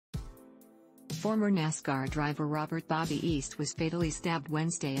Former NASCAR driver Robert "Bobby" East was fatally stabbed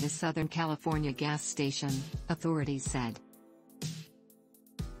Wednesday at a Southern California gas station, authorities said.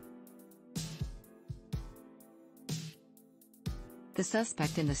 The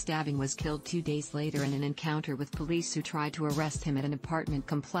suspect in the stabbing was killed 2 days later in an encounter with police who tried to arrest him at an apartment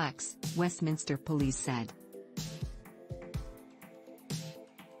complex, Westminster police said.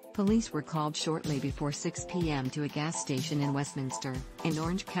 Police were called shortly before 6 p.m. to a gas station in Westminster, in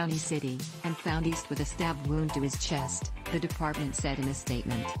Orange County City, and found East with a stab wound to his chest, the department said in a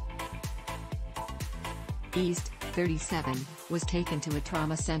statement. East, 37, was taken to a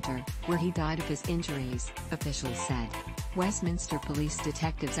trauma center, where he died of his injuries, officials said. Westminster police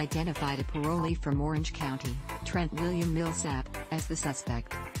detectives identified a parolee from Orange County, Trent William Milsap, as the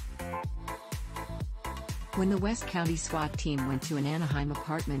suspect. When the West County SWAT team went to an Anaheim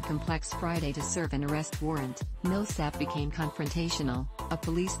apartment complex Friday to serve an arrest warrant, Millsap became confrontational. A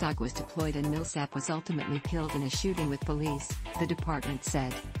police dog was deployed and Millsap was ultimately killed in a shooting with police, the department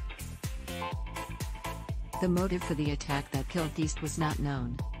said. The motive for the attack that killed East was not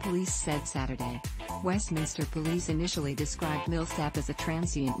known, police said Saturday. Westminster police initially described Millsap as a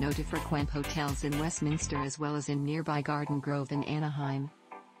transient known to frequent hotels in Westminster as well as in nearby Garden Grove and Anaheim.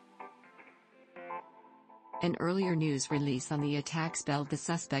 An earlier news release on the attack spelled the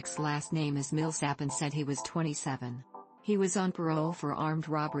suspect's last name as Millsap and said he was 27. He was on parole for armed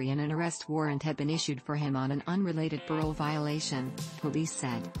robbery and an arrest warrant had been issued for him on an unrelated parole violation, police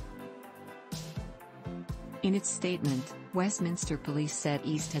said. In its statement, Westminster police said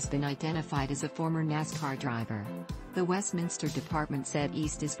East has been identified as a former NASCAR driver. The Westminster Department said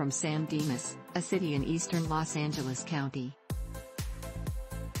East is from San Dimas, a city in eastern Los Angeles County.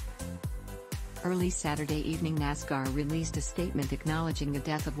 Early Saturday evening NASCAR released a statement acknowledging the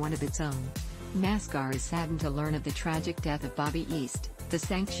death of one of its own. NASCAR is saddened to learn of the tragic death of Bobby East, the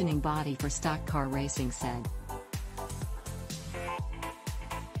sanctioning body for stock car racing said.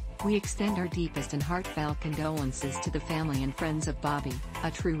 We extend our deepest and heartfelt condolences to the family and friends of Bobby, a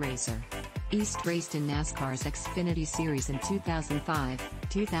true racer. East raced in NASCAR's Xfinity series in 2005,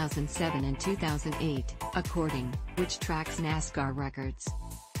 2007 and 2008, according, which tracks NASCAR records.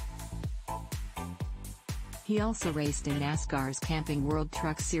 He also raced in NASCAR's Camping World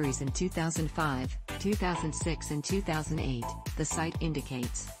Truck Series in 2005, 2006 and 2008, the site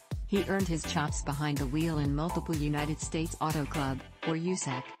indicates. He earned his chops behind the wheel in multiple United States Auto Club, or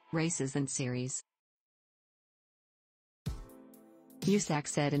USAC, races and series. USAC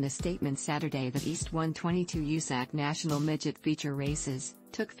said in a statement Saturday that East won 22 USAC National Midget feature races,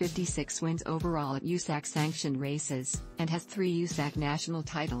 took 56 wins overall at USAC-sanctioned races, and has 3 USAC national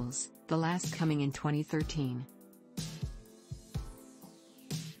titles, the last coming in 2013.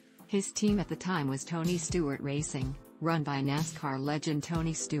 His team at the time was Tony Stewart Racing, run by NASCAR legend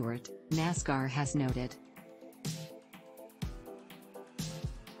Tony Stewart, NASCAR has noted.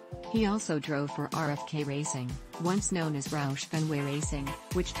 He also drove for RFK Racing, once known as Roush Fenway Racing,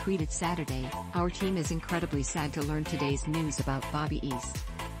 which tweeted Saturday, "Our team is incredibly sad to learn today's news about Bobby East.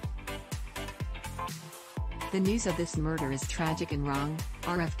 The news of this murder is tragic and wrong,"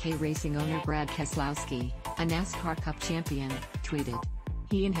 RFK Racing owner Brad Keselowski, a NASCAR Cup champion, tweeted.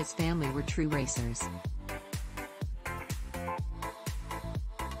 He and his family were true racers.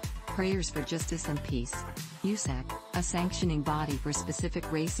 Prayers for justice and peace. USAC, a sanctioning body for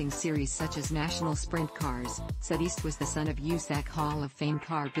specific racing series such as national sprint cars, said East was the son of USAC Hall of Fame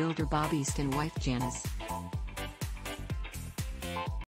car builder Bob East and wife Janice.